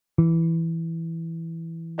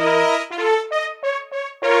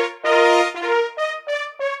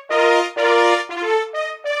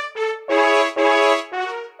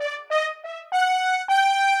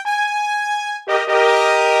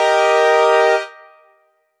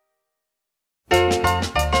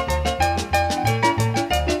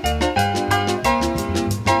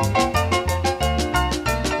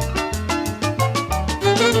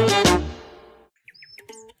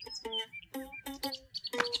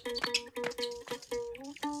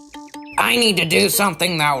I need to do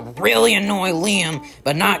something that would really annoy Liam,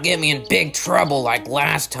 but not get me in big trouble like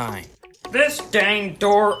last time. This dang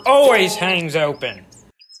door always hangs open.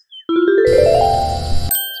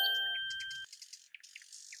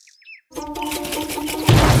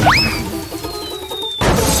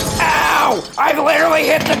 Ow! I've literally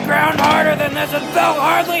hit the ground harder than this and felt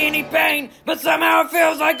hardly any pain, but somehow it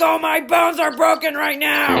feels like all my bones are broken right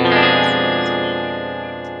now.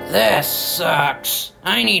 This sucks.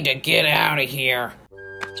 I need to get out of here.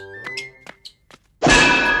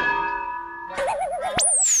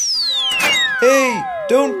 Hey,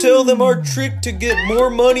 don't tell them our trick to get more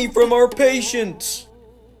money from our patients.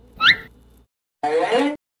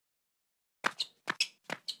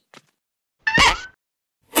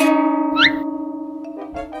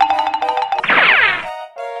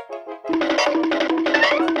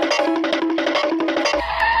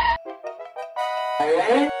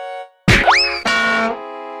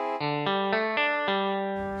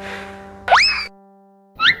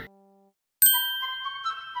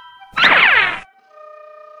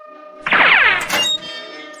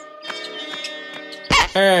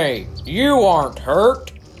 Hey, you aren't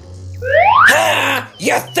hurt. Ah,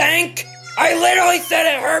 you think? I literally said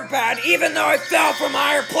it hurt bad even though I fell from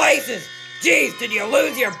higher places. Jeez, did you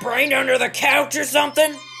lose your brain under the couch or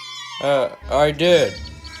something? I did.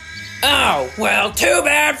 Oh, well, too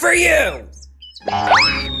bad for you.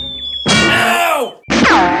 No!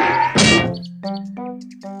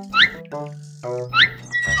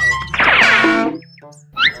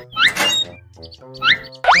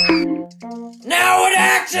 Now it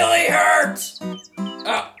actually hurts!